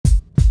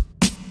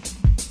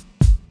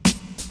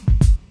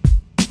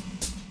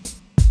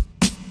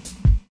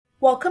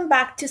Welcome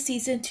back to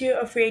season 2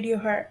 of Radio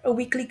Her, a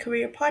weekly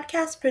career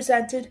podcast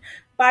presented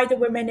by the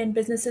Women in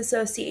Business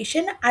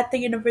Association at the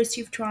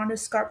University of Toronto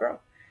Scarborough.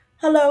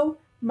 Hello,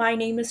 my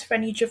name is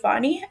Frenny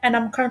Giovanni, and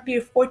I'm currently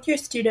a fourth year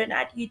student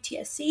at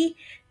UTSC,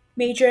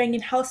 majoring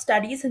in health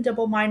studies and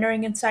double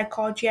minoring in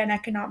psychology and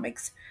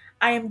economics.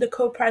 I am the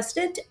co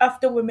president of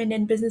the Women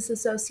in Business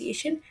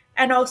Association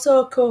and also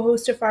a co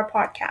host of our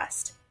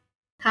podcast.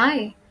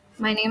 Hi,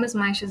 my name is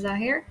Maisha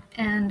Zahir,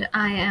 and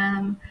I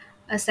am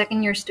a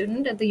second year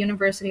student at the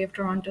University of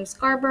Toronto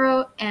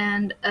Scarborough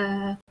and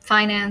a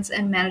finance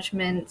and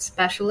management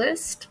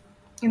specialist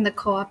in the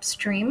co-op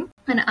stream.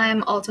 And I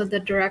am also the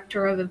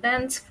director of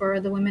events for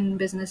the Women in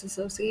Business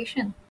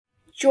Association.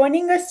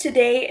 Joining us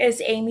today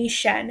is Amy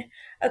Shen,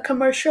 a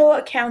commercial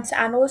accounts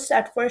analyst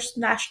at First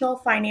National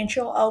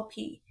Financial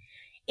LP.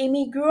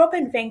 Amy grew up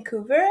in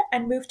Vancouver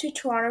and moved to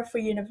Toronto for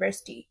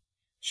university.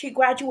 She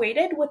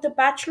graduated with a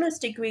bachelor's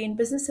degree in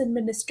business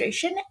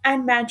administration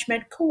and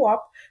management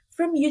co-op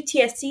from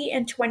UTSC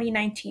in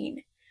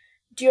 2019.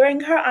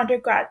 During her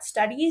undergrad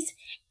studies,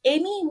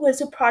 Amy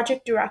was a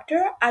project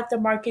director at the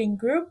marketing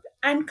group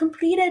and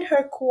completed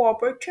her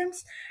co-op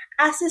terms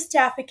as a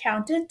staff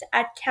accountant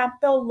at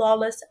Campbell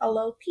Lawless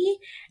LLP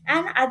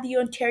and at the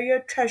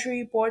Ontario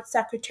Treasury Board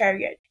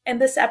Secretariat. In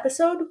this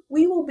episode,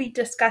 we will be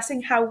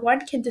discussing how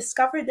one can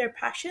discover their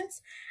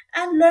passions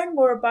and learn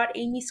more about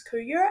Amy's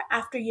career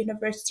after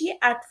university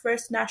at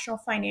First National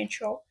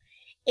Financial.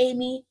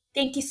 Amy,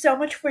 thank you so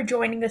much for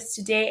joining us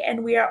today,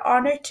 and we are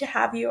honored to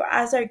have you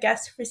as our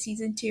guest for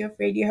season 2 of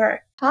Radio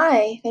Her.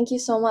 Hi, thank you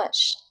so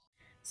much.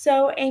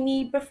 So,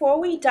 Amy, before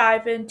we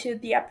dive into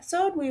the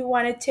episode, we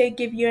wanted to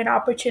give you an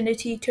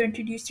opportunity to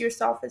introduce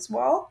yourself as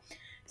well.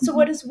 So,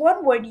 what is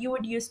one word you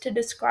would use to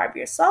describe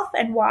yourself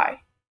and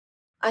why?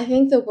 I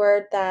think the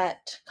word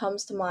that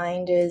comes to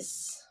mind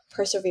is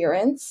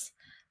perseverance.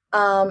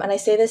 And I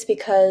say this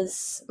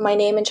because my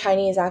name in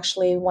Chinese,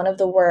 actually, one of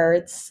the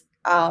words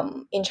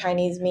in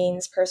Chinese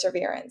means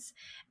perseverance.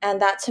 And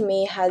that to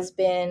me has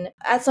been,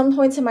 at some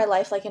points in my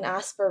life, like an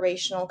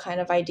aspirational kind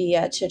of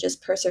idea to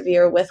just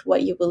persevere with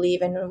what you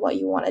believe in and what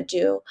you want to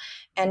do.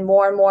 And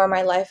more in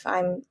my life,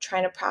 I'm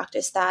trying to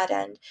practice that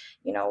and,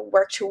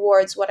 work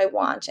towards what I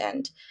want.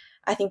 And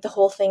I think the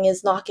whole thing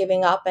is not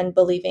giving up and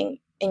believing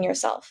in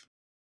yourself.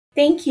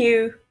 Thank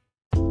you.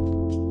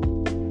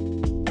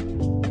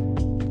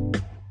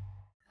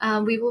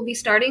 We will be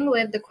starting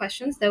with the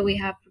questions that we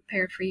have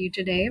prepared for you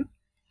today.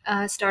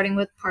 Starting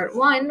with part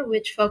 1,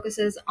 which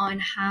focuses on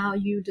how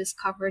you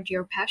discovered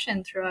your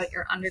passion throughout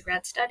your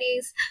undergrad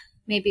studies,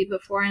 maybe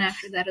before and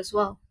after that as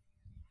well.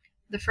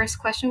 The first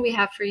question we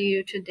have for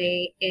you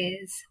today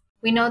is,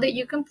 we know that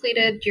you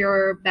completed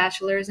your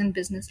bachelor's in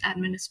business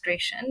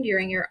administration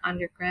during your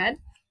undergrad.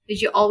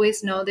 Did you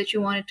always know that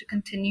you wanted to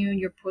continue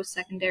your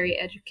post-secondary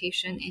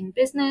education in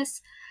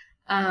business?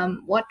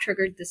 What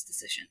triggered this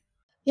decision?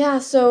 Yeah,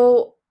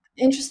 so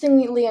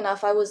interestingly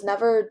enough, I was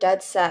never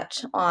dead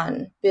set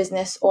on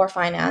business or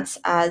finance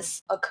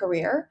as a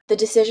career. The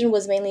decision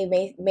was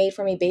mainly made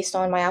for me based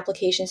on my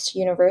applications to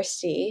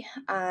university.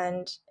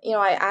 And,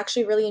 I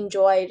actually really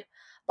enjoyed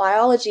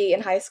biology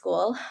in high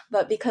school,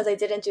 but because I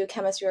didn't do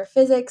chemistry or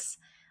physics,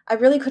 I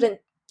really couldn't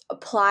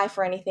apply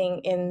for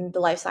anything in the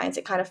life science.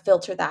 It kind of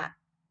filtered that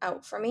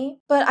out for me.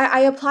 But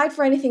I applied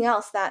for anything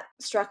else that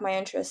struck my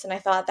interest, and I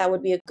thought that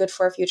would be good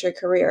for a future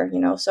career,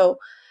 So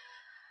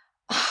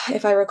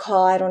if I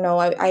recall, I don't know,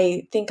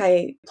 I think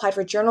I applied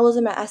for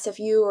journalism at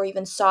SFU or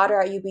even Sauder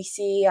at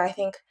UBC. I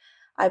think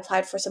I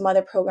applied for some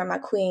other program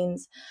at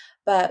Queen's.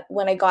 But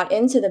when I got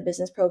into the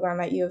business program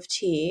at U of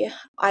T,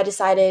 I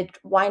decided,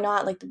 why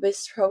not? Like, the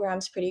business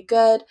program's pretty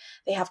good.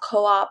 They have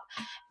co-op.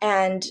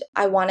 And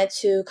I wanted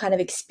to kind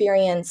of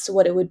experience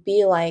what it would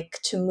be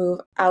like to move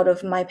out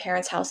of my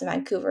parents' house in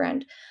Vancouver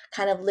and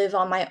kind of live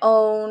on my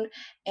own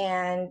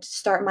and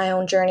start my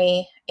own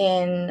journey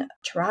in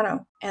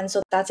Toronto. And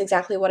so that's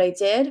exactly what I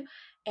did.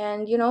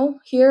 And,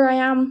 here I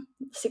am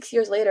 6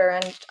 years later,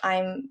 and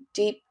I'm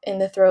deep in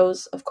the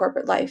throes of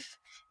corporate life.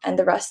 And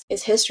the rest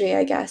is history,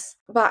 I guess.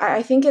 But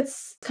I think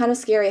it's kind of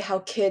scary how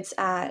kids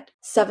at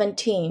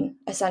 17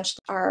 essentially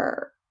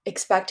are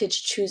expected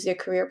to choose their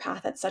career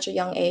path at such a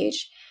young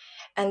age.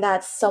 And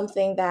that's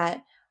something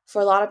that, for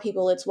a lot of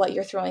people, it's what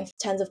you're throwing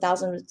tens of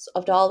thousands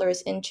of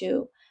dollars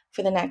into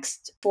for the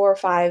next 4,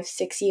 5,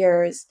 6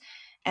 years.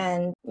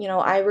 And,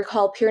 I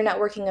recall peer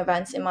networking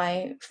events in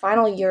my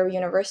final year of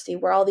university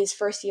where all these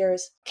first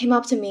years came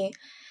up to me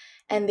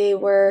and they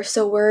were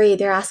so worried.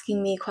 They're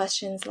asking me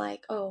questions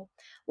like, oh,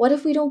 what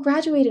if we don't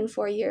graduate in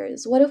 4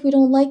 years? What if we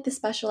don't like the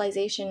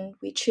specialization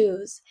we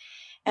choose?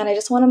 And I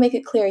just want to make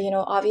it clear,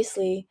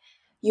 obviously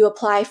you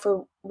apply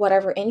for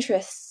whatever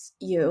interests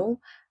you,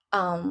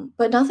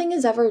 but nothing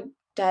is ever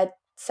dead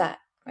set,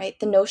 right?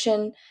 The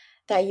notion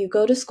that you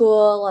go to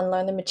school and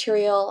learn the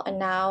material and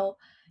now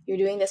you're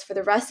doing this for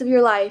the rest of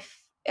your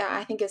life,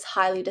 I think is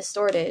highly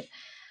distorted.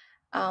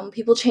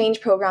 People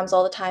change programs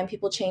all the time.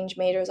 People change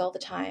majors all the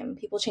time.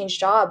 People change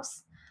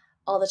jobs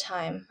all the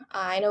time.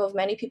 I know of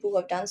many people who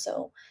have done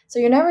so. So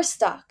you're never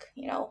stuck,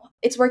 you know.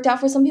 It's worked out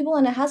for some people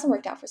and it hasn't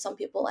worked out for some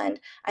people. And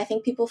I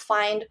think people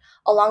find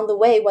along the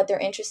way what they're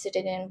interested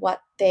in,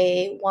 what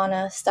they want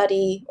to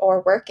study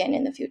or work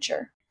in the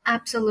future.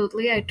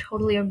 Absolutely, I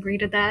totally agree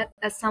to that.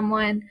 As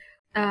someone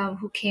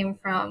who came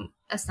from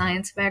a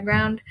science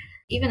background,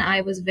 even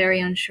I was very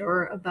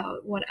unsure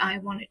about what I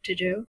wanted to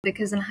do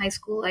because in high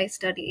school I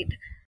studied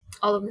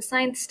all of the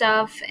science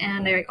stuff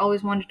and I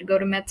always wanted to go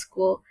to med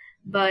school.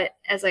 But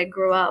as I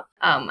grew up,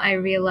 I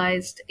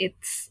realized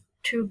it's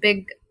too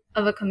big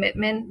of a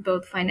commitment,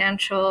 both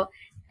financial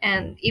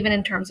and even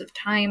in terms of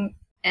time.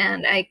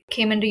 And I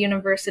came into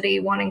university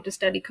wanting to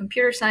study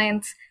computer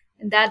science,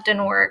 and that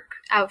didn't work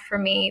out for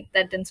me.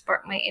 That didn't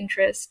spark my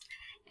interest.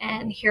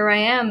 And here I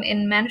am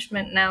in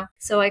management now.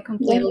 So I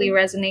completely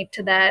resonate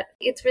to that.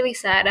 It's really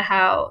sad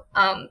how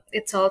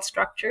it's all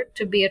structured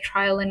to be a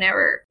trial and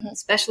error,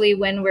 especially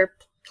when we're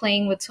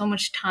playing with so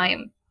much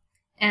time.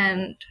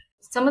 And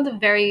some of the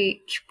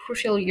very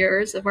crucial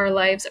years of our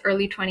lives,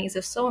 early 20s,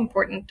 is so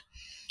important.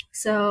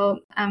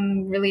 So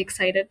I'm really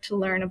excited to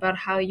learn about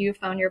how you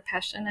found your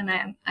passion,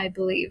 and I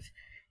believe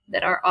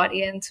that our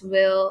audience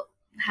will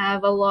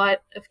have a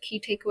lot of key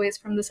takeaways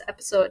from this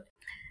episode.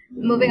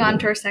 Moving on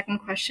to our second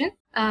question.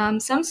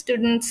 Some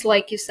students,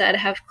 like you said,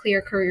 have clear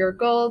career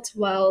goals,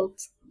 while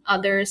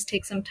others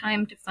take some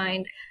time to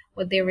find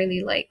what they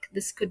really like.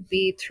 This could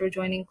be through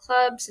joining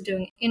clubs,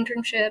 doing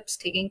internships,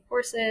 taking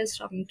courses,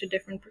 talking to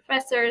different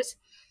professors.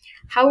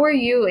 How were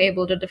you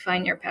able to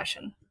define your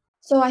passion?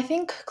 So I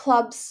think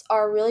clubs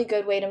are a really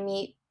good way to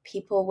meet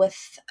people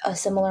with a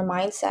similar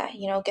mindset,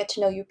 you know, get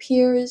to know your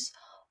peers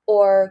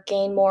or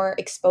gain more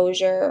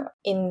exposure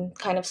in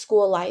kind of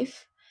school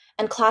life.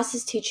 And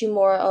classes teach you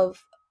more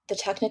of the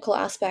technical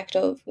aspect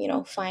of, you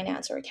know,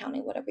 finance or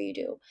accounting, whatever you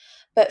do.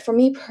 But for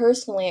me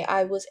personally,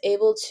 I was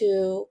able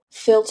to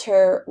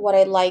filter what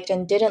I liked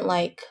and didn't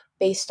like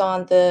based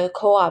on the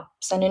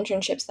co-ops and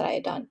internships that I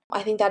had done.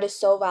 I think that is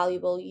so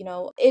valuable, you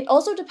know. It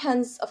also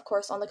depends, of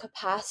course, on the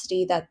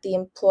capacity that the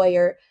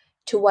employer,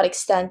 to what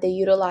extent they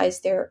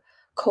utilize their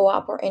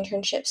co-op or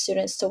internship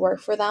students to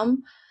work for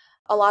them.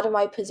 A lot of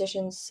my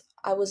positions,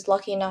 I was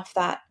lucky enough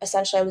that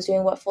essentially I was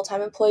doing what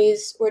full-time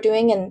employees were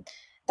doing, and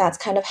that's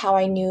kind of how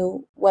I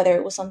knew whether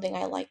it was something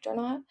I liked or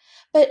not.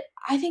 But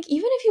I think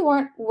even if you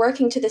weren't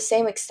working to the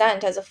same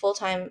extent as a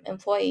full-time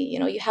employee, you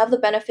know, you have the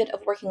benefit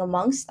of working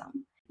amongst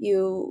them.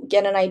 You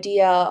get an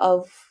idea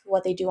of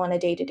what they do on a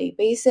day-to-day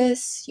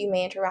basis. You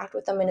may interact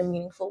with them in a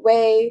meaningful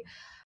way,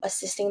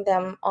 assisting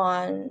them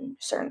on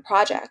certain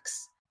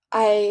projects.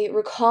 I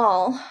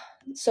recall,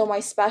 so my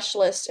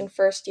specialist in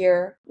first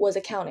year was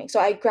accounting. So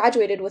I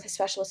graduated with a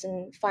specialist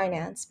in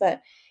finance,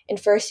 but in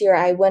first year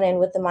I went in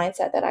with the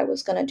mindset that I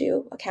was going to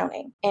do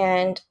accounting.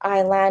 And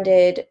I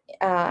landed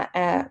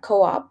a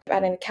co-op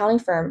at an accounting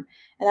firm,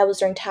 and that was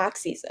during tax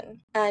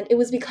season. And it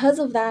was because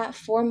of that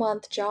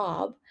 4-month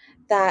job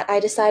that I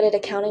decided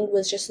accounting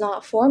was just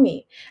not for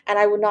me, and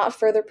I would not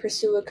further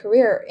pursue a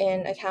career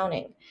in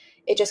accounting.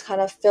 It just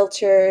kind of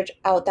filtered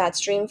out that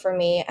stream for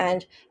me.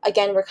 And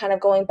again, we're kind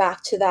of going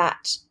back to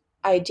that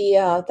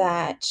idea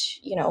that,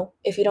 you know,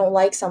 if you don't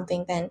like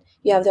something, then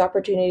you have the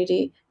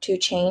opportunity to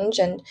change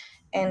and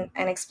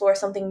explore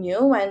something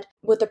new. And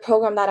with the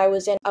program that I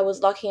was in, I was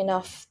lucky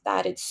enough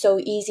that it's so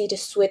easy to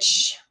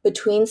switch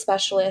between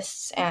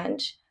specialists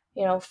and,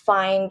 you know,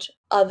 find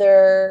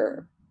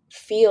other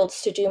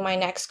fields to do my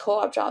next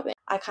co-op job in.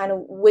 I kind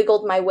of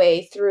wiggled my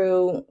way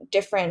through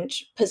different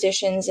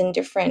positions and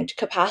different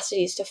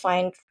capacities to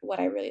find what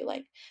I really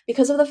like.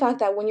 Because of the fact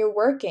that when you're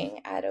working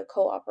at a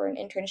co-op or an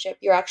internship,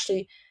 you're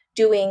actually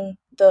doing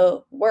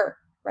the work,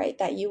 right,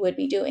 that you would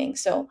be doing.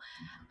 So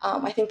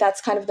I think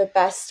that's kind of the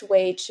best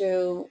way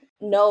to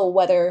know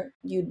whether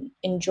you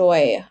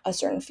enjoy a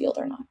certain field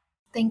or not.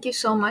 Thank you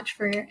so much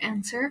for your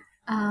answer.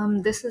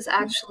 This is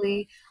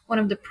actually one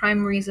of the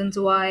prime reasons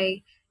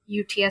why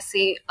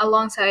UTSC,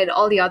 alongside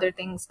all the other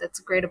things that's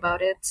great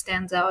about it,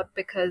 stands out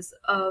because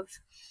of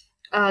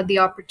the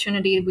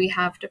opportunity we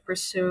have to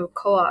pursue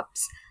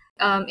co-ops.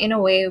 In a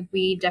way,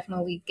 we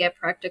definitely get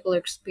practical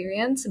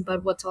experience,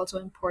 but what's also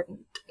important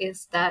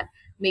is that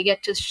we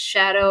get to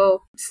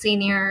shadow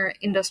senior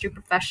industry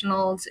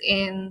professionals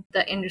in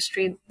the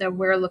industry that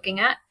we're looking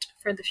at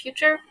for the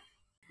future.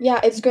 Yeah,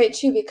 it's great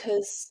too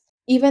because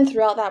even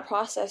throughout that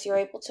process, you're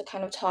able to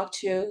kind of talk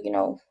to, you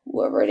know,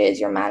 whoever it is,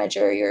 your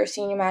manager, your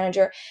senior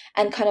manager,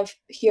 and kind of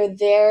hear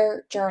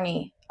their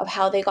journey of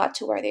how they got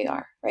to where they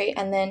are, right?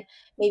 And then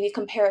maybe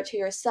compare it to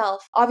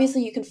yourself.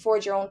 Obviously, you can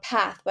forge your own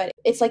path, but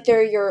it's like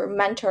they're your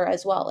mentor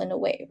as well in a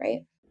way,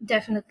 right?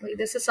 Definitely.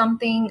 This is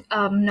something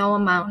no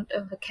amount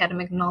of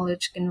academic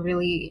knowledge can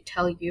really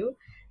tell you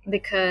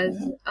because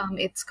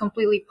it's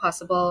completely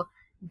possible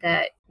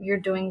that you're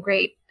doing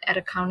great at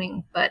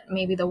accounting, but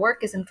maybe the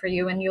work isn't for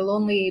you, and you'll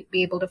only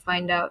be able to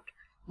find out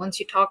once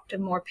you talk to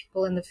more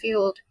people in the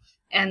field,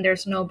 and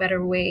there's no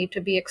better way to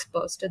be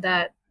exposed to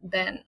that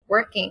than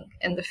working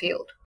in the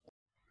field.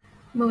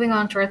 Moving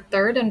on to our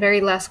third and very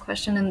last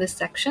question in this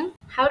section.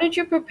 How did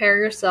you prepare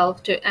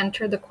yourself to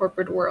enter the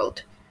corporate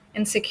world?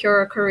 and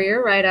secure a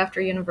career right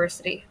after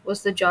university?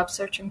 Was the job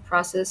searching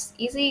process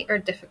easy or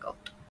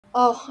difficult?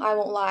 Oh, I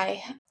won't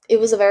lie. It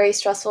was a very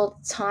stressful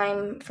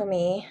time for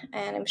me,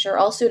 and I'm sure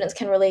all students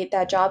can relate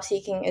that job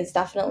seeking is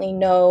definitely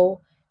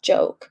no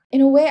joke.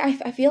 In a way,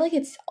 I feel like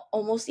it's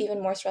almost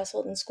even more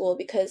stressful than school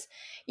because,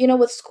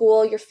 with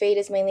school, your fate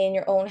is mainly in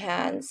your own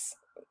hands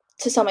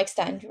to some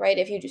extent, right?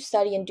 If you do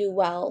study and do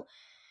well,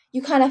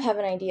 you kind of have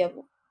an idea of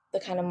the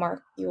kind of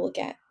mark you will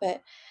get.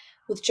 But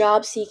with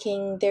job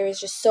seeking, there is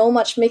just so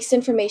much mixed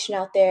information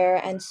out there,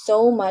 and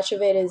so much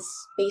of it is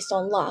based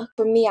on luck.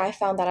 For me, I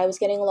found that I was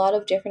getting a lot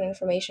of different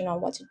information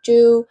on what to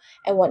do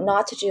and what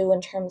not to do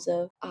in terms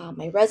of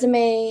my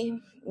resume,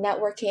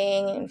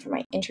 networking, and for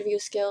my interview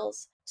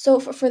skills. So,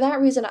 for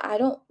that reason, I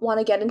don't want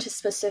to get into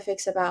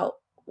specifics about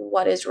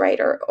what is right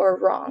or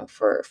wrong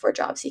for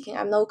job seeking.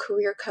 I'm no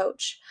career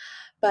coach.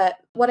 But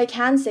what I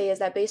can say is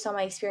that based on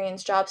my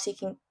experience job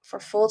seeking for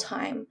full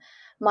time,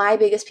 my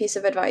biggest piece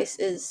of advice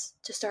is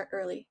to start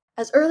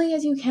as early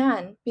as you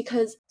can,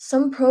 because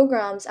some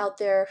programs out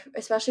there,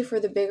 especially for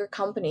the bigger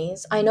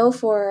companies, I know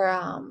for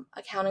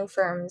accounting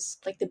firms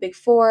like the Big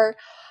Four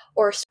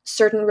or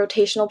certain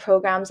rotational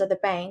programs at the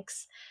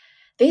banks,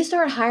 they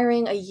start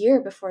hiring a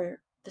year before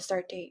the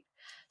start date.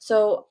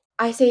 So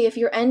I say if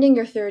you're ending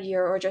your third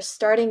year or just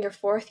starting your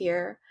fourth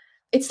year,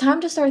 it's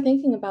time to start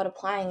thinking about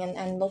applying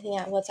and looking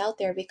at what's out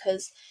there,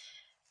 because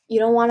you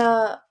don't want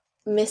to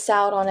miss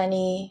out on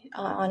any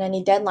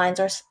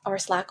deadlines or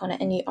slack on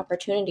any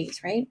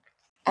opportunities, right?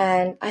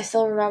 And I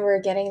still remember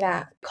getting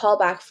that call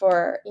back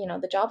for,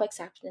 the job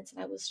acceptance.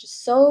 And I was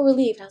just so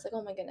relieved. I was like,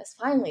 oh my goodness,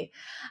 finally,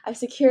 I've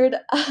secured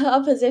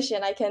a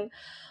position. I can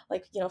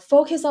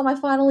focus on my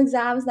final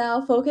exams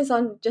now, focus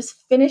on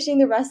just finishing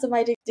the rest of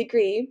my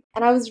degree.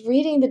 And I was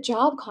reading the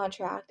job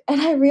contract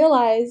and I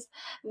realized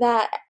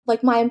that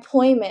my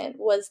employment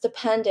was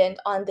dependent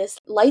on this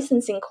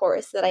licensing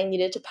course that I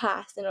needed to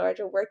pass in order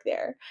to work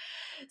there.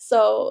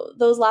 So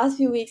those last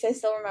few weeks, I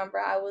still remember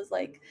I was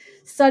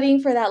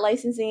studying for that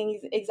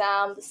licensing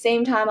exam the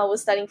same time I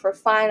was studying for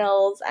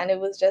finals, and it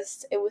was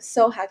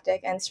so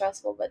hectic and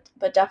stressful,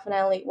 but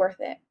definitely worth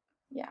it.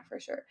 Yeah, for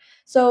sure.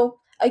 So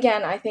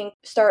again, I think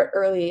start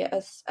early,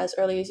 as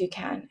early as you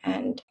can,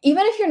 and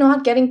even if you're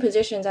not getting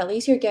positions, at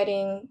least you're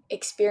getting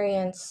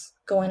experience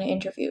going to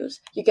interviews.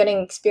 You're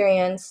getting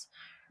experience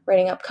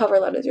writing up cover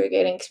letters. You're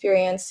getting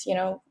experience,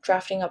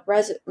 drafting up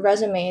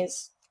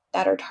resumes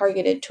that are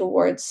targeted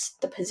towards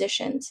the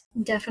positions.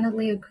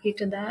 Definitely agree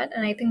to that.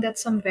 And I think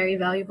that's some very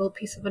valuable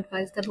piece of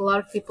advice that a lot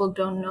of people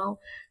don't know,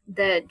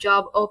 that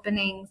job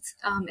openings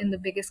in the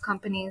biggest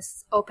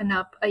companies open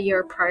up a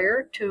year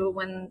prior to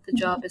when the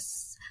job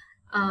is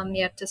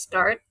yet to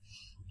start.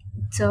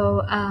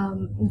 So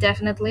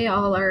definitely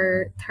all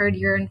our third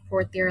year and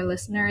fourth year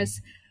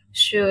listeners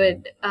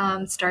should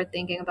start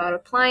thinking about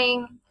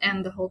applying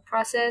and the whole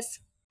process.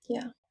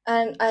 Yeah.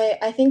 And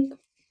I think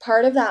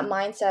part of that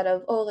mindset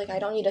of, oh, I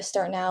don't need to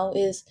start now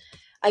is,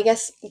 I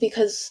guess,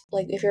 because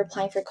if you're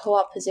applying for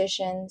co-op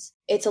positions,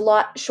 it's a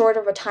lot short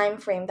of a time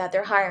frame that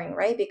they're hiring,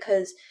 right?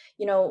 Because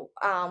you're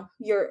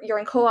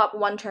in co-op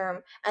one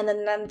term, and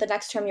then the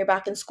next term you're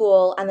back in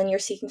school, and then you're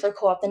seeking for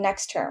co-op the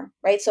next term,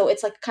 right? So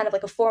it's kind of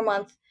like a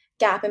 4-month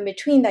gap in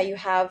between that you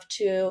have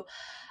to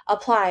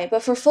apply.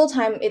 But for full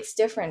time, it's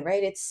different,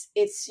 right?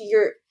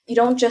 You're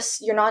not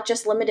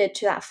just limited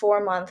to that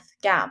 4-month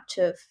gap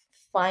to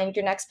find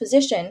your next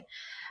position.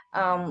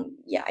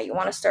 Yeah, you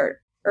want to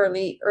start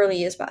early.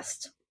 Early is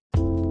best.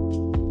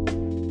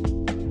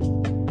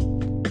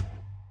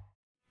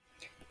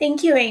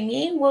 Thank you,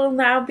 Amy. We'll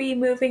now be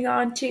moving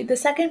on to the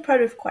second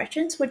part of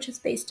questions, which is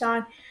based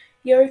on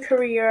your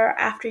career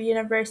after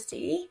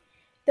university.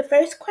 The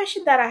first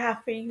question that I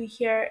have for you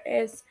here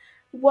is,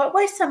 what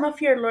were some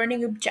of your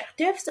learning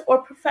objectives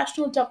or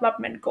professional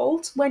development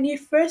goals when you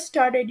first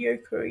started your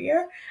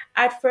career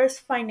at First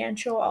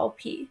Financial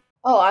LP?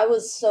 Oh, I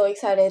was so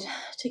excited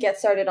to get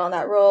started on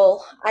that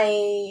role.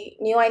 I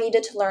knew I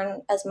needed to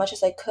learn as much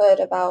as I could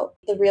about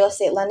the real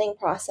estate lending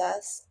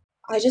process.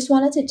 I just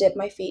wanted to dip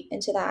my feet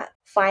into that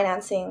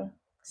financing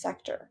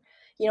sector.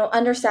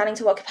 Understanding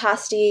to what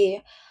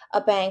capacity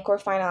a bank or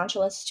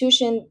financial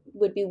institution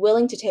would be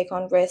willing to take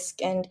on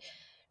risk, and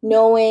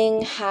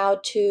knowing how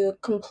to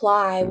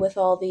comply with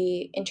all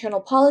the internal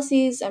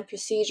policies and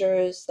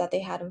procedures that they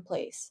had in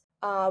place.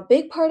 A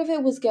big part of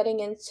it was getting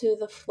into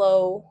the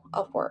flow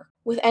of work.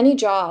 With any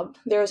job,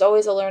 there's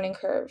always a learning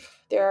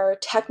curve. There are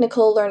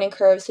technical learning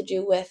curves to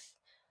do with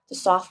the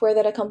software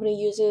that a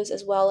company uses,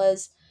 as well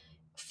as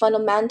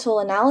fundamental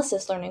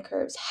analysis learning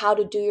curves, how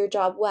to do your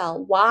job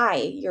well, why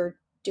you're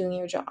doing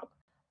your job.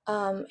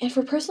 And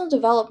for personal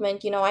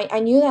development, I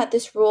knew that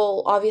this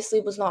role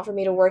obviously was not for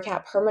me to work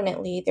at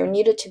permanently. There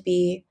needed to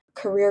be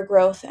career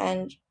growth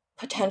and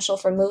potential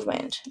for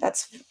movement.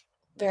 That's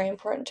very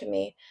important to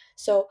me.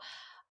 So,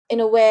 in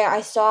a way,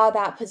 I saw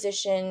that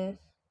position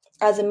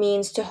as a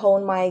means to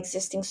hone my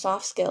existing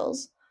soft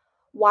skills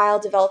while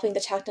developing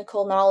the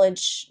technical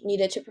knowledge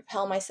needed to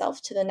propel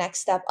myself to the next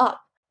step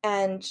up.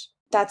 And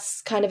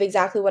that's kind of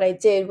exactly what I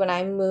did when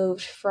I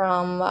moved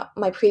from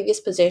my previous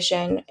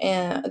position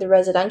in the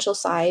residential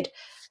side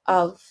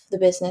of the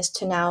business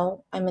to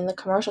now I'm in the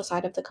commercial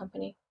side of the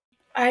company.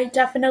 I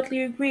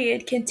definitely agree.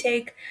 It can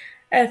take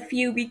a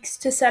few weeks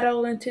to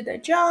settle into the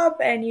job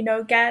and,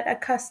 get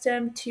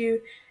accustomed to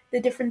the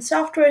different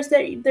softwares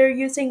that they're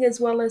using as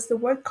well as the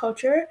work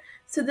culture.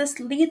 So this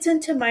leads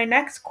into my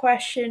next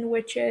question,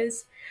 which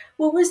is,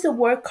 what was the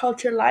work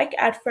culture like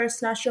at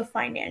First National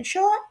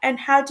Financial,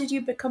 and how did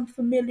you become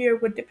familiar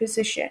with the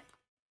position?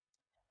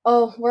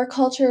 Oh, work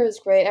culture is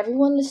great.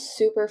 Everyone is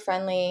super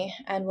friendly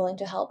and willing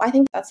to help. I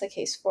think that's the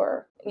case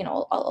for, a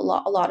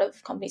lot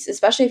of companies,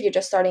 especially if you're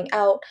just starting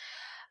out.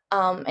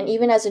 And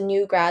even as a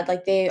new grad,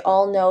 like they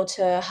all know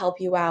to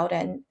help you out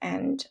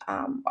and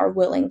are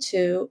willing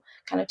to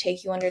kind of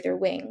take you under their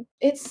wing.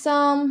 It's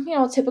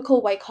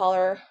typical white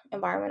collar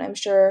environment. I'm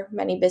sure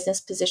many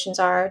business positions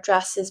are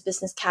dressed as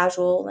business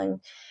casual, and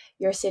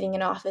you're sitting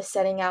in office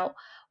setting out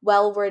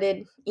well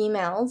worded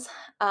emails.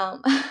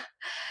 Um,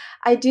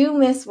 I do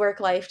miss work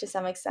life to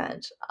some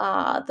extent.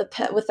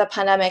 With the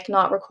pandemic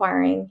not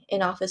requiring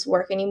in office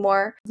work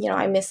anymore,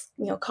 I miss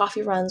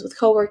coffee runs with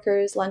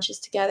coworkers, lunches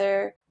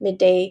together,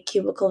 midday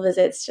cubicle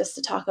visits just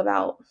to talk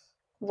about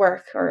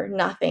work or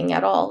nothing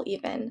at all.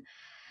 Even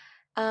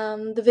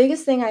the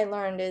biggest thing I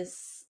learned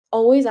is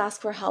always ask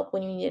for help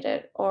when you need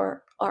it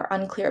or are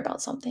unclear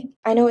about something.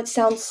 I know it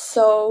sounds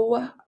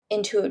so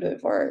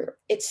intuitive or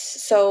it's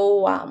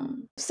so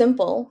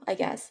simple, I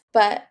guess.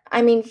 But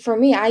I mean, for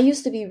me, I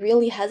used to be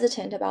really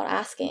hesitant about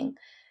asking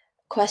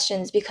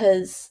questions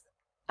because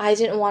I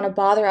didn't want to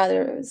bother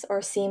others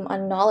or seem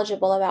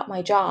unknowledgeable about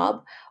my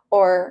job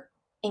or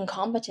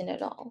incompetent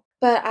at all.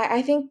 But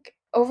I think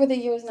over the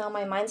years now,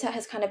 my mindset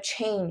has kind of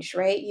changed,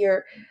 right?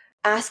 You're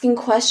asking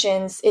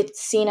questions,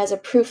 it's seen as a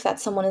proof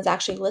that someone is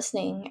actually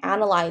listening,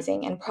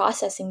 analyzing, and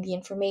processing the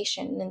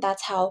information. And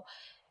that's how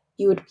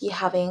you would be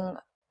having,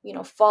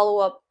 follow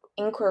up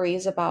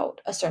inquiries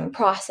about a certain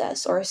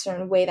process or a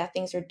certain way that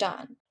things are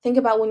done. Think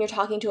about when you're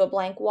talking to a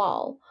blank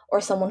wall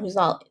or someone who's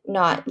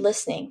not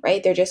listening,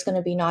 right? They're just going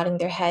to be nodding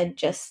their head,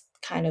 just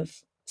kind of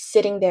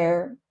sitting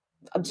there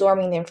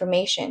absorbing the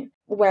information.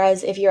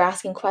 Whereas if you're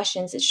asking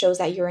questions, it shows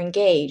that you're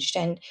engaged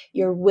and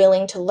you're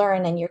willing to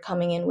learn and you're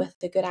coming in with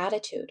a good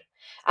attitude.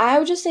 I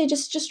would just say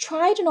just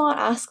try to not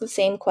ask the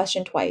same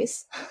question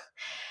twice.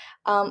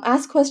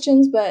 Ask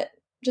questions, but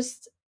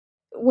just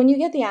when you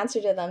get the answer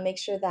to them, make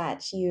sure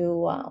that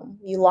you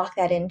lock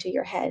that into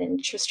your head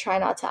and just try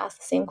not to ask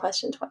the same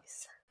question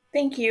twice.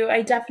 Thank you.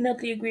 I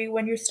definitely agree.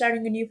 When you're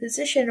starting a new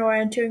position or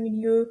entering a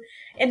new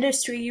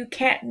industry, you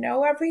can't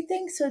know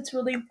everything. So it's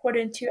really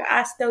important to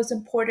ask those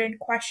important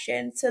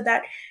questions so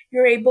that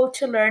you're able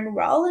to learn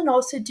well and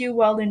also do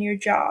well in your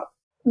job.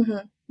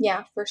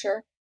 Yeah, for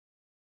sure.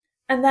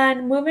 And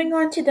then moving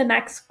on to the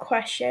next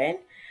question,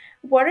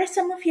 what are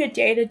some of your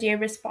day to day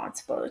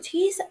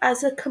responsibilities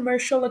as a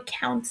commercial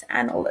accounts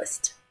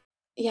analyst?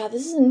 Yeah,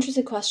 this is an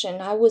interesting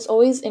question. I was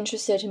always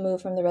interested to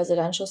move from the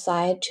residential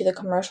side to the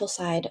commercial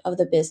side of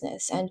the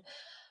business. And,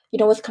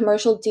 with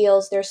commercial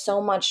deals, they're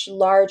so much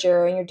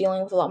larger and you're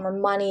dealing with a lot more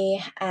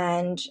money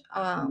and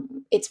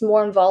it's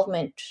more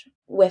involvement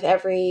with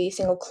every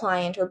single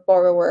client or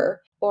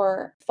borrower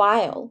or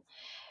file.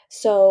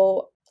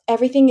 So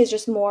everything is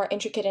just more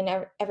intricate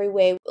in every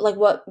way. Like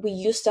what we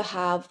used to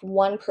have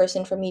one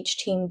person from each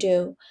team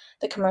do,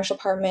 the commercial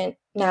department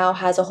now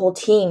has a whole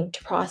team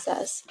to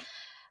process.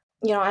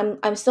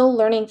 I'm still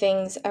learning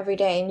things every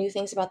day, new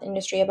things about the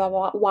industry,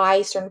 about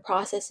why certain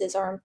processes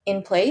are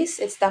in place.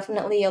 It's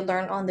definitely a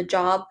learn on the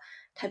job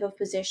type of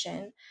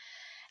position.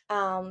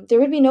 There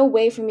would be no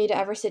way for me to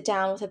ever sit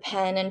down with a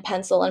pen and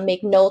pencil and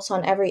make notes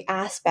on every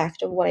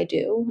aspect of what I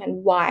do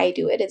and why I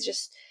do it. It's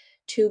just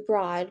too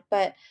broad.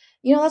 But,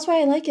 that's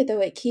why I like it,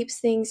 though. It keeps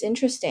things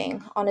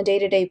interesting on a day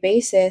to day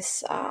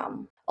basis.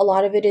 A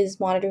lot of it is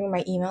monitoring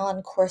my email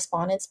and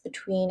correspondence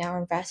between our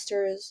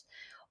investors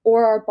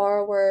or our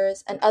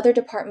borrowers and other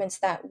departments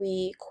that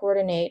we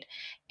coordinate.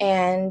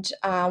 And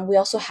we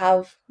also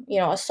have,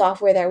 a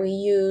software that we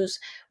use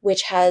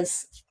which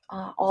has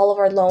all of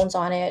our loans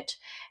on it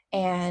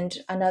and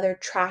another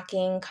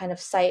tracking kind of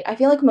site. I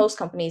feel like most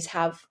companies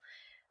have,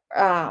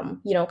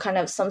 kind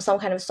of some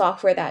kind of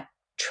software that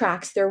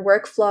tracks their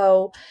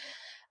workflow.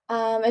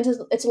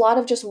 It's a lot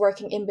of just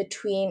working in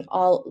between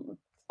all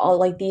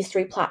like these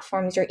three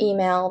platforms: your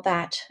email,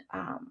 that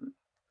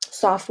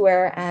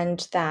software,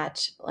 and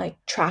that like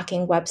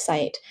tracking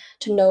website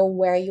to know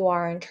where you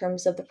are in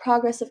terms of the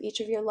progress of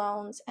each of your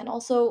loans, and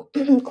also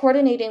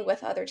coordinating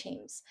with other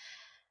teams.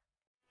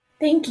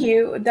 Thank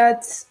you.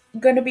 That's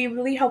going to be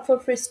really helpful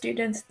for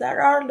students that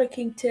are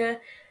looking to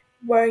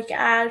work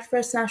at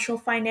First National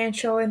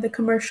Financial in the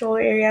commercial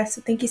area.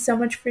 So, thank you so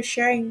much for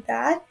sharing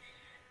that.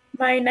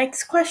 My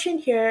next question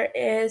here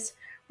is,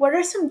 what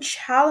are some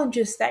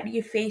challenges that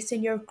you face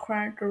in your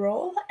current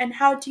role and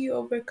how do you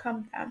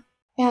overcome them?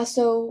 Yeah,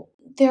 so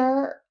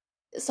there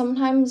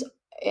sometimes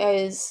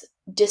is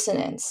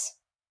dissonance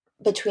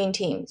between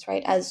teams,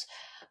 right? As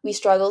we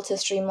struggle to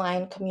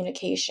streamline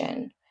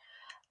communication.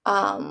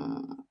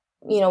 Um,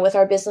 with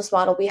our business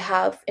model, we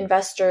have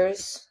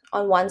investors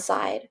on one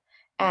side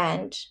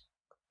and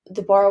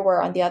the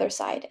borrower on the other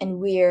side, and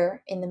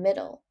we're in the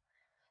middle.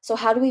 So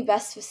how do we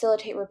best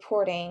facilitate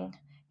reporting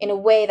in a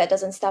way that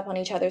doesn't step on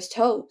each other's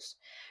toes,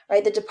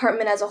 right? The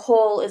department as a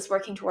whole is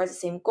working towards the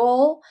same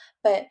goal,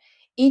 but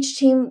each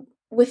team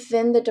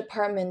within the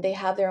department, they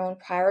have their own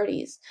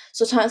priorities.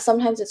 So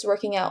sometimes it's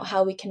working out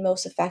how we can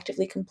most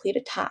effectively complete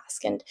a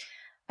task. And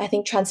I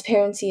think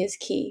transparency is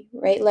key,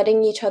 right?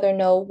 Letting each other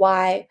know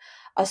why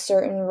a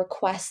certain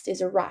request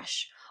is a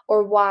rush,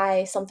 or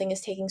why something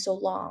is taking so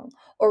long,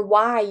 or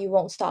why you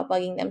won't stop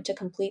bugging them to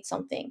complete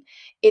something.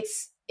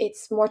 It's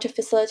more to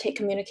facilitate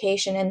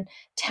communication and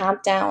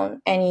tamp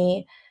down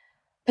any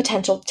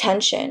potential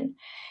tension.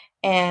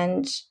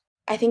 And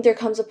I think there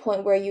comes a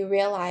point where you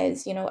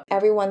realize,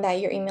 everyone that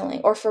you're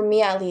emailing, or for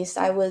me at least,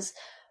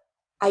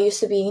 I used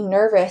to be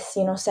nervous,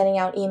 sending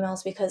out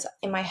emails, because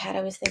in my head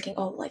I was thinking,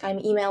 oh, like I'm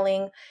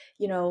emailing,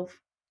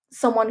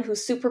 someone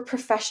who's super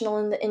professional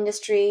in the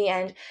industry,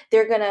 and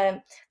they're going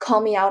to call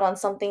me out on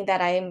something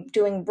that I'm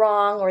doing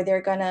wrong, or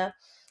they're going to,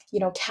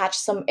 catch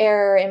some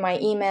error in my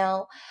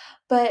email.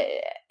 But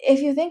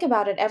if you think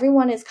about it,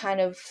 everyone is kind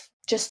of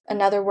just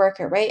another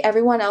worker, right?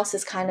 Everyone else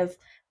is kind of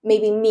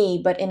maybe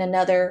me, but in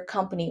another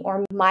company,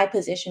 or my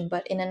position,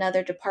 but in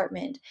another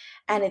department.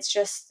 And it's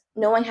just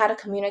knowing how to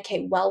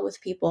communicate well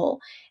with people,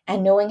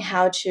 and knowing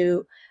how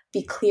to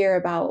be clear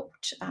about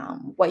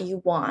what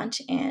you want,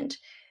 and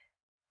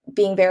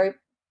being very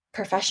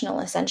professional,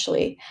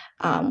 essentially,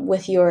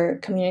 with your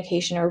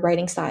communication or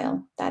writing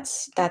style.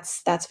 That's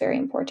very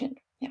important.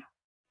 Yeah.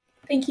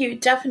 Thank you.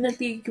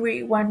 Definitely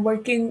agree. When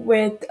working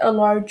with a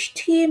large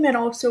team and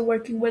also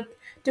working with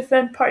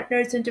different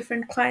partners and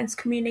different clients,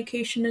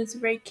 communication is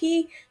very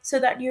key so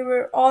that you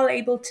are all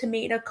able to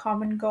meet a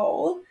common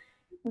goal.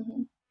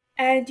 Mm-hmm.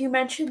 And you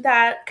mentioned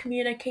that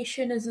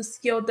communication is a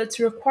skill that's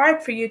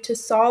required for you to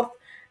solve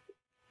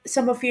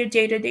some of your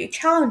day to day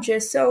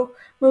challenges. So,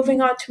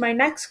 moving on to my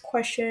next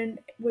question,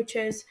 which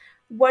is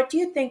what do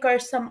you think are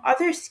some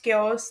other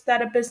skills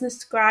that a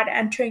business grad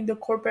entering the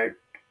corporate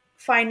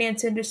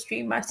finance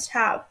industry must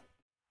have?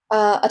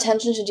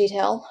 Attention to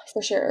detail,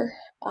 for sure,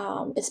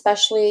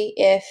 especially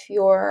if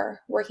you're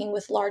working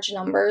with large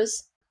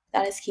numbers.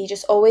 That is key.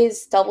 Just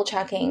always double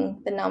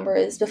checking the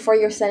numbers before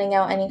you're sending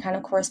out any kind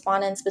of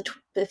correspondence,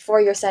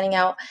 before you're sending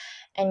out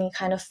any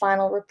kind of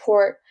final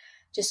report.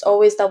 Just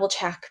always double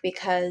check,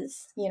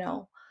 because,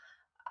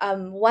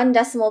 one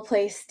decimal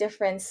place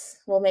difference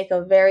will make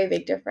a very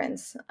big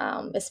difference,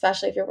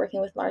 especially if you're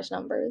working with large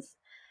numbers.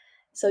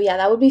 So, yeah,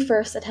 that would be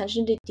first,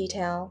 attention to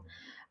detail.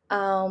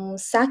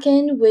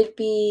 Second would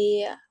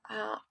be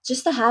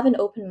just to have an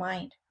open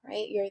mind,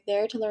 right? You're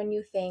there to learn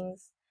new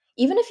things.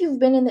 Even if you've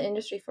been in the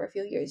industry for a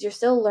few years, you're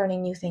still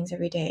learning new things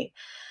every day.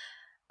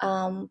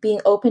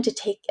 Being open to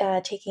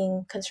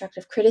taking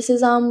constructive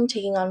criticism,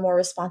 taking on more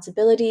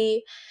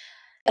responsibility,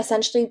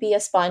 essentially be a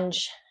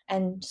sponge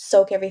and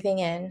soak everything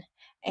in,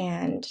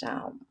 and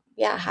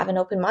yeah, have an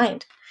open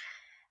mind.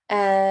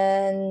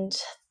 And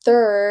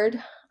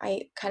third,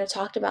 I kind of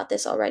talked about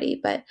this already,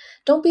 but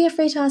don't be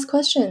afraid to ask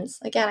questions.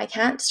 Again, I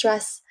can't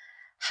stress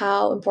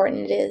how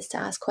important it is to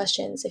ask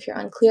questions. If you're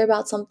unclear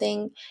about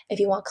something, if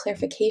you want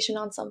clarification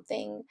on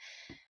something,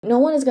 no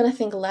one is going to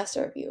think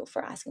lesser of you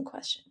for asking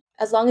questions,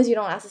 as long as you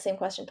don't ask the same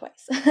question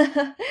twice.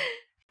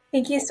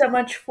 Thank you so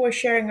much for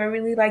sharing. I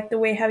really like the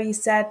way how you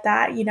said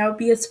that,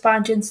 be a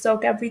sponge and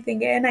soak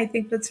everything in. I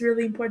think that's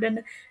really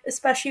important,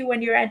 especially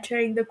when you're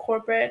entering the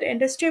corporate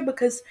industry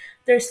because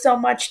there's so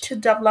much to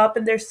develop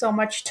and there's so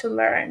much to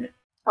learn.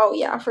 Oh,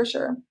 yeah, for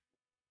sure.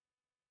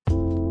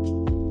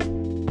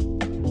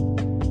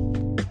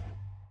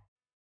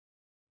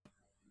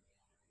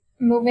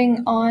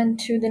 Moving on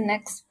to the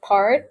next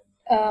part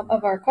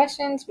of our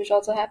questions, which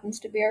also happens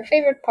to be our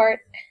favorite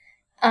part,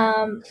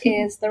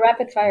 is the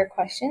rapid fire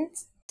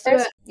questions.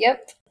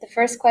 The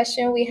first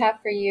question we have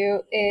for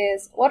you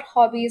is, what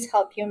hobbies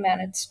help you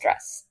manage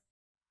stress?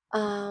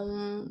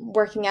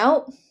 Working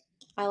out.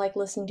 I like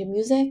listening to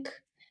music,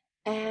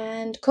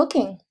 and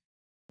cooking.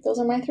 Those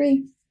are my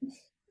three.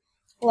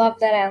 Love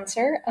that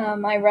answer.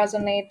 I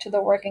resonate to the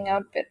working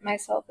out bit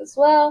myself as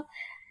well.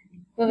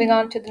 Moving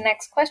on to the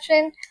next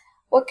question.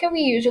 What can we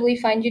usually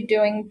find you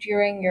doing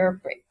during your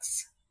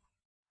breaks?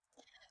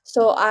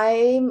 So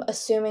I'm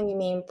assuming you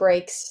mean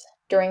breaks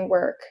during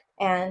work,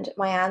 and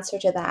my answer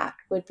to that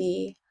would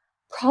be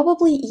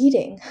probably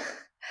eating.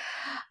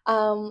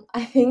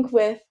 I think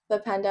with the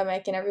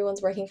pandemic and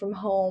everyone's working from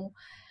home,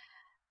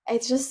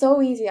 it's just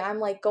so easy. I'm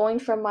like going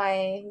from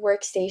my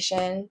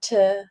workstation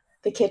to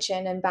the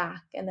kitchen and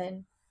back, and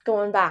then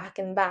going back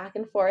and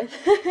forth.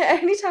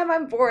 Anytime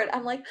I'm bored,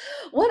 I'm like,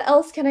 what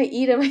else can I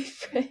eat in my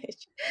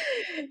fridge?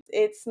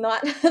 It's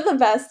not the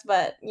best,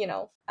 but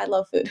I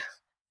love food.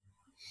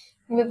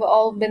 We've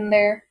all been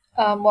there,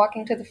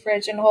 walking to the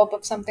fridge in hope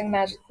of something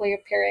magically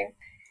appearing.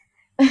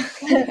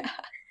 Yeah.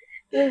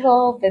 We've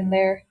all been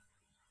there.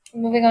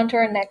 Moving on to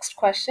our next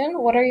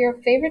question. What are your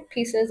favorite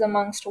pieces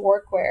amongst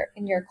workwear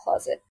in your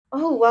closet?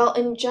 Oh, well,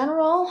 in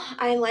general,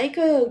 I like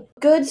a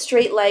good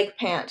straight leg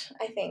pant,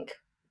 I think.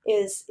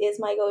 is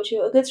my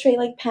go-to. A good straight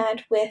leg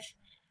pant with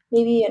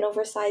maybe an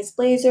oversized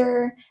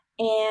blazer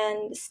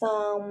and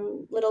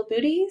some little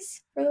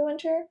booties for the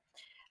winter.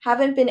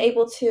 Haven't been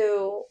able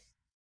to,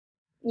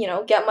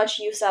 get much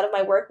use out of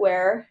my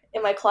workwear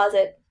in my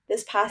closet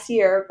this past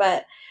year,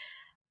 but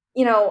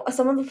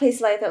some of the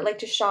places I like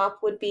to shop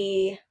would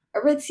be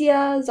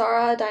Aritzia,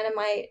 Zara,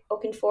 Dynamite,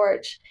 Oak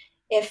Forge.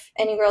 If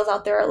any girls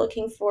out there are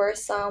looking for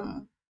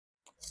some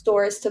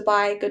stores to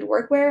buy good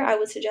workwear, I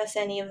would suggest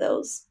any of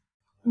those.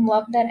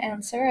 Love that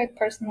answer. I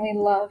personally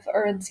love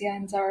Aritzia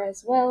and Zara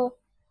as well.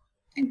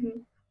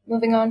 Mhm.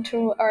 Moving on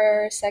to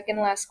our second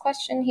last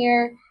question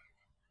here.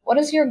 What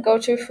is your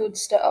go-to food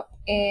stop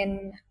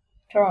in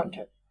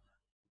Toronto?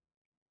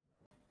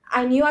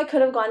 I knew I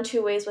could have gone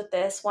two ways with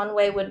this. One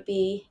way would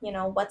be,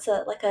 what's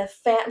a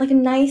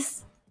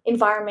nice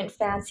environment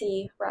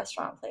fancy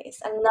restaurant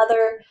place. And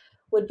another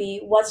would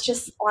be what's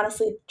just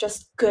honestly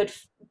just good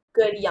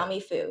yummy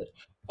food.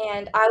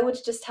 And I would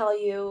just tell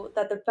you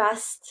that the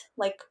best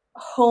like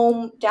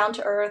home down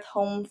to earth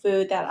home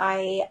food that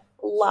I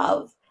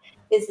love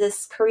is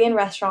this Korean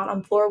restaurant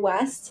on Bloor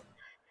West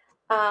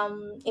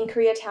in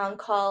Koreatown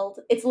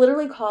it's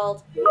literally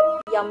called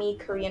Yummy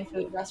Korean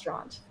Food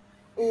Restaurant.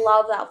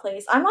 Love that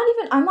place. I'm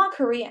not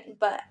Korean,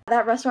 but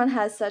that restaurant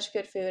has such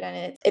good food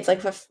and it's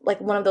like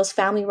one of those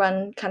family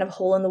run kind of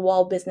hole in the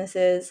wall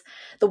businesses.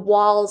 The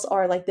walls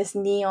are like this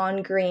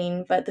neon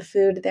green, but the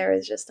food there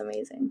is just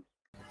amazing.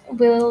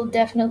 We'll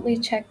definitely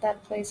check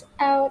that place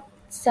out.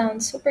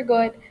 Sounds super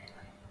good.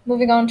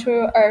 Moving on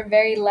to our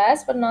very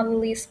last but not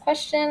least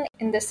question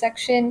in this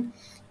section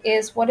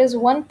is what is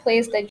one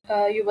place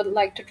that you would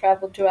like to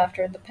travel to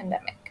after the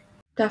pandemic?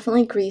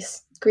 Definitely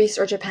Greece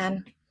or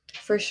Japan.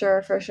 For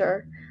sure, for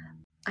sure.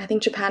 I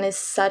think Japan is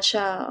such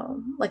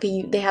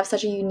they have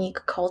such a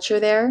unique culture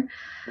there.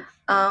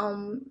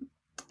 Um,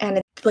 and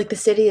it's like the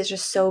city is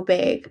just so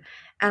big,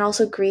 and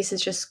also Greece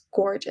is just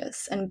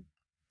gorgeous, and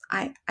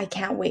I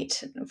can't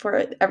wait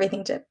for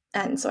everything to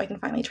end so I can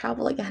finally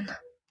travel again.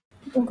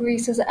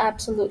 Greece is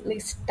absolutely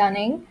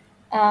stunning.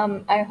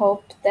 I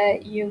hope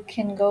that you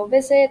can go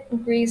visit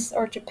Greece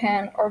or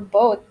Japan or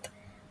both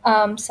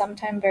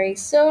sometime very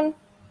soon.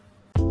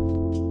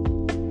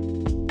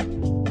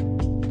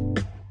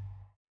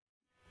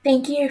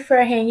 Thank you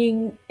for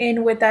hanging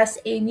in with us,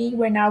 Amy.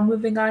 We're now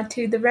moving on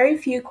to the very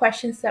few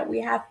questions that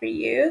we have for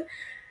you,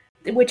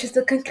 which is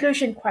the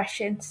conclusion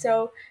question.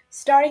 So,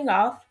 starting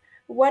off,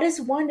 what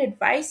is one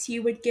advice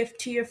you would give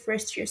to your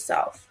first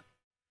yourself?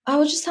 I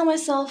would just tell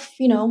myself,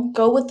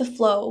 go with the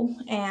flow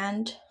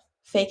and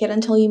fake it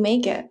until you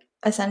make it,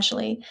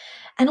 essentially.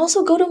 And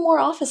also go to more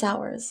office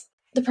hours.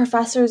 The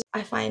professors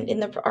I find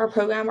in our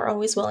program are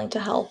always willing to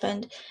help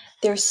and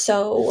they're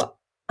so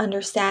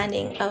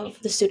understanding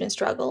of the student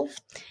struggle.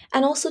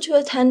 And also to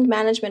attend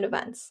management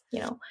events,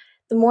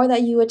 The more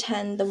that you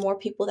attend, the more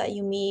people that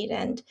you meet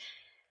and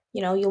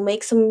you'll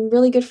make some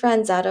really good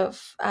friends out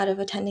of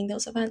attending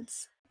those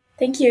events.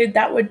 Thank you.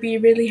 That would be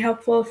really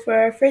helpful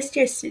for a first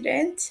year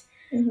student.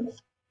 Mhm.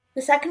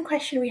 The second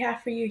question we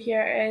have for you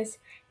here is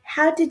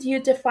how did you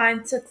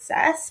define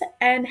success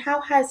and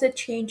how has it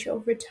changed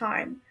over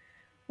time?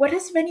 What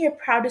has been your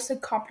proudest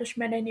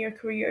accomplishment in your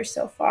career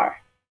so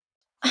far?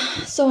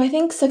 So I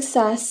think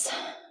success,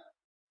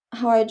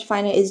 how I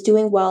define it, is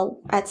doing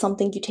well at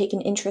something you take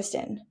an interest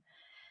in,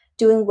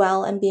 doing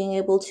well and being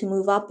able to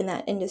move up in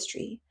that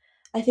industry.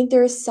 I think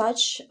there is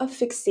such a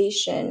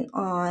fixation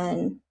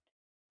on,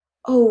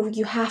 oh,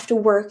 you have to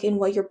work in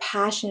what you're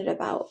passionate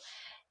about.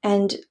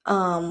 And,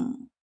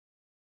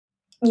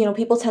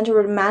 people tend to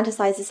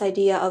romanticize this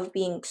idea of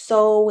being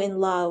so in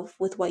love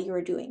with what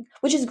you're doing,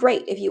 which is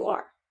great if you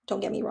are. Don't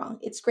get me wrong.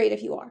 It's great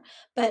if you are.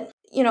 But,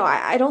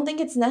 I don't think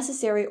it's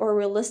necessary or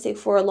realistic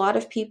for a lot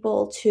of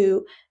people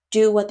to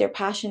do what they're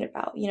passionate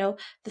about.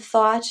 The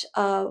thought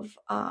of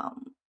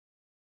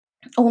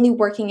only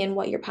working in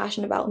what you're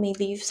passionate about may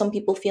leave some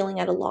people feeling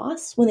at a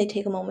loss when they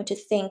take a moment to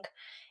think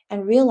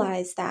and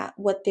realize that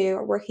what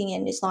they're working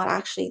in is not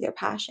actually their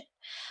passion.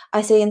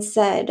 I say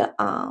instead,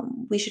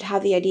 we should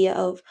have the idea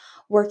of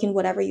work in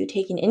whatever you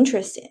take an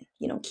interest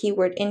in,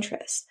 keyword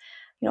interest.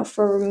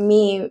 For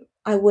me,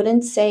 I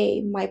wouldn't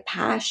say my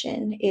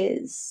passion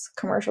is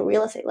commercial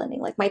real estate lending.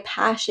 Like my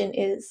passion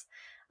is,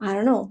 I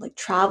don't know, like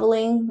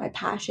traveling. My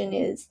passion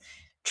is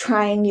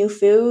trying new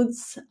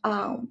foods.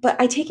 But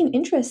I take an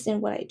interest in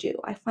what I do.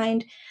 I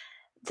find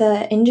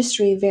the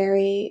industry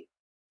very,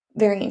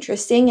 very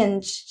interesting.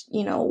 And,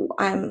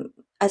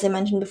 as I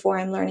mentioned before,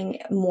 I'm learning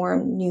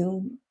more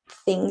new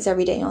things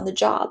every day on the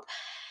job.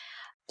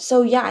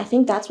 So yeah, I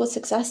think that's what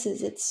success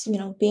is. It's,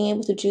 being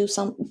able to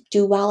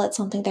do well at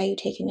something that you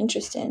take an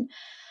interest in.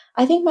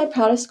 I think my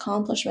proudest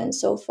accomplishment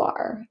so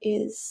far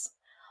is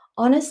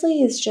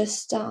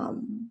just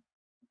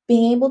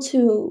being able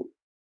to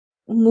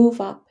move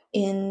up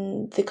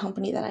in the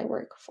company that I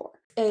work for.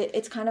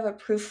 It's kind of a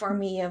proof for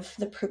me of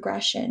the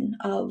progression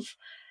of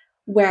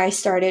where I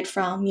started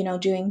from,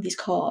 doing these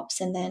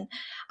co-ops and then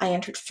I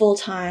entered full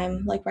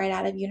time like right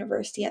out of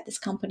university at this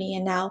company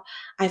and now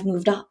I've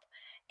moved up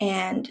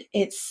and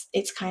it's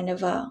kind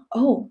of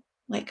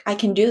like I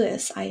can do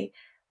this.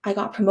 I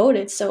got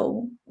promoted.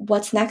 So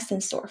what's next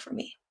in store for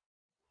me?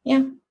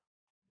 Yeah.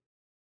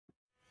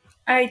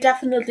 I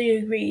definitely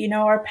agree.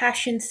 Our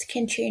passions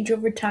can change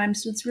over time,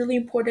 so it's really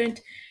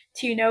important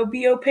to,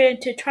 be open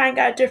to trying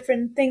out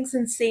different things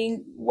and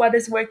seeing what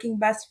is working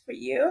best for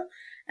you.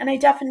 And I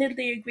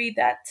definitely agree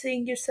that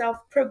seeing yourself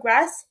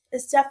progress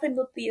is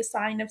definitely a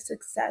sign of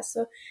success.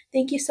 So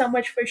thank you so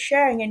much for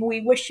sharing, and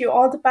we wish you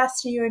all the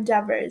best in your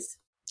endeavors.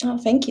 Oh,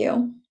 thank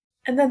you.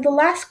 And then the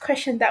last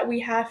question that we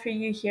have for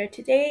you here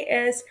today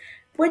is,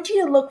 what do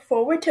you look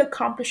forward to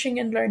accomplishing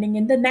and learning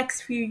in the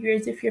next few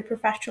years of your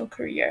professional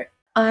career?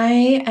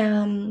 I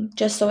am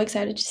just so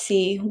excited to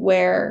see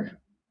where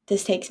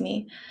this takes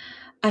me.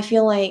 I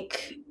feel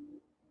like,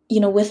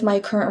 with my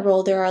current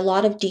role, there are a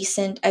lot of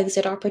decent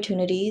exit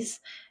opportunities.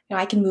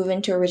 I can move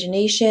into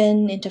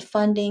origination, into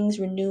fundings,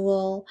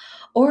 renewal,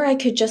 or I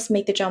could just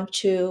make the jump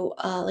to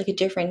like a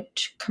different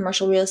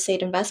commercial real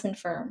estate investment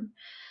firm.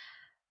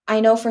 I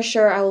know for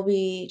sure I will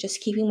be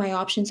just keeping my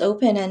options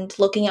open and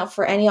looking out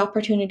for any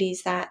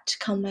opportunities that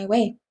come my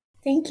way.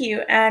 Thank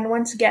you. And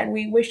once again,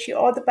 we wish you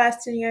all the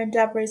best in your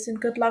endeavors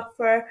and good luck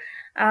for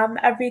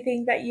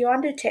everything that you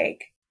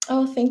undertake.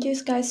 Oh, thank you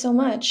guys so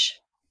much.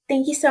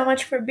 Thank you so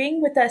much for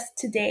being with us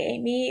today,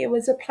 Amy. It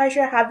was a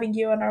pleasure having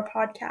you on our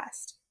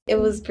podcast. It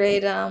was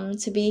great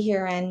to be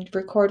here and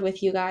record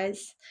with you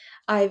guys.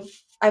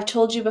 I've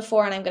told you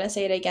before, and I'm going to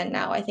say it again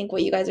now. I think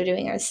what you guys are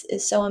doing is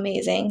so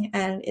amazing,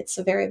 and it's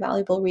a very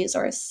valuable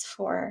resource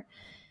for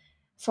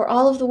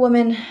all of the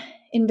women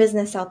in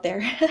business out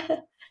there.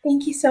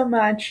 Thank you so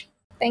much.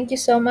 Thank you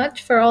so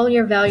much for all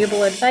your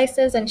valuable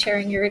advices and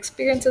sharing your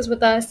experiences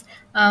with us.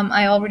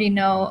 I already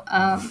know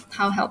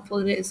how helpful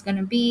it is going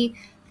to be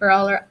for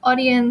all our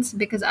audience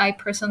because I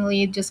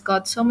personally just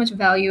got so much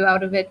value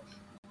out of it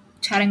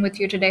chatting with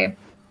you today.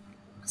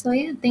 So,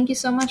 yeah, thank you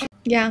so much.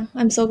 Yeah,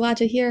 I'm so glad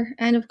to hear.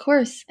 And of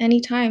course,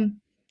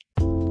 anytime.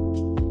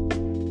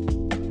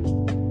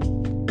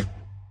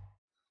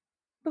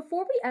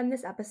 Before we end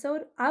this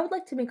episode, I would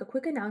like to make a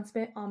quick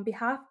announcement on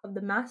behalf of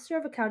the Master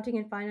of Accounting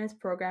and Finance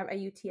program at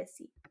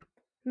UTSC.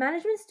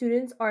 Management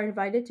students are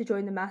invited to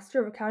join the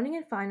Master of Accounting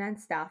and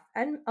Finance staff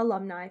and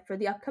alumni for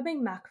the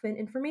upcoming MACFIN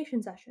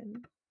information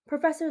session.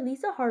 Professor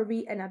Lisa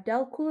Harvey and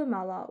Abdel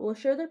Kulamala will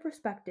share their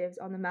perspectives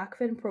on the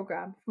MACFIN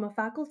program from a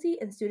faculty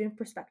and student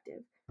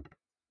perspective.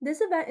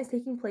 This event is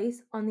taking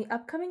place on the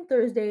upcoming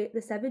Thursday, the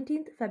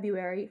 17th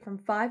February from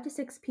 5 to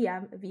 6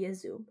 p.m. via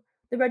Zoom.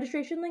 The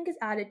registration link is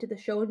added to the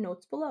show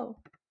notes below.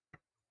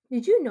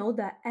 Did you know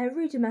that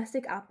every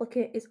domestic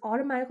applicant is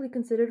automatically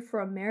considered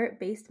for a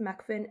merit-based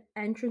MECFIN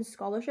entrance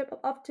scholarship of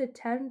up to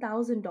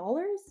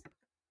 $10,000?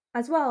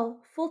 As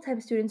well,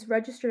 full-time students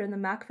registered in the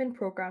MACFIN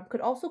program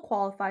could also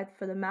qualify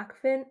for the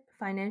MACFIN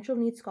Financial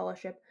Needs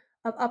Scholarship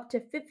of up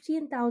to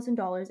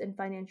 $15,000 in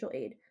financial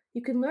aid.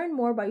 You can learn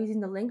more by using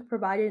the link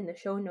provided in the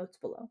show notes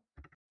below.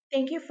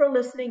 Thank you for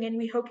listening, and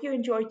we hope you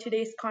enjoyed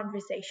today's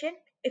conversation.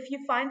 If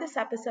you find this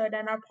episode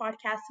and our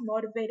podcast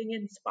motivating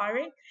and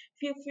inspiring,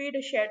 feel free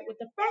to share it with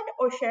a friend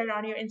or share it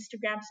on your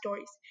Instagram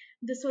stories.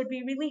 This would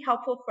be really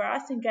helpful for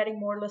us in getting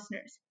more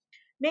listeners.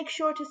 Make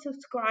sure to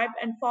subscribe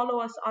and follow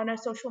us on our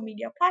social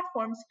media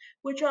platforms,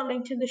 which are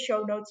linked in the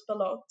show notes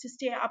below, to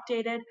stay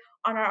updated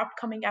on our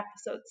upcoming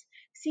episodes.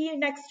 See you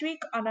next week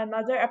on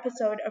another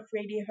episode of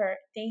Radio Her.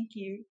 Thank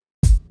you.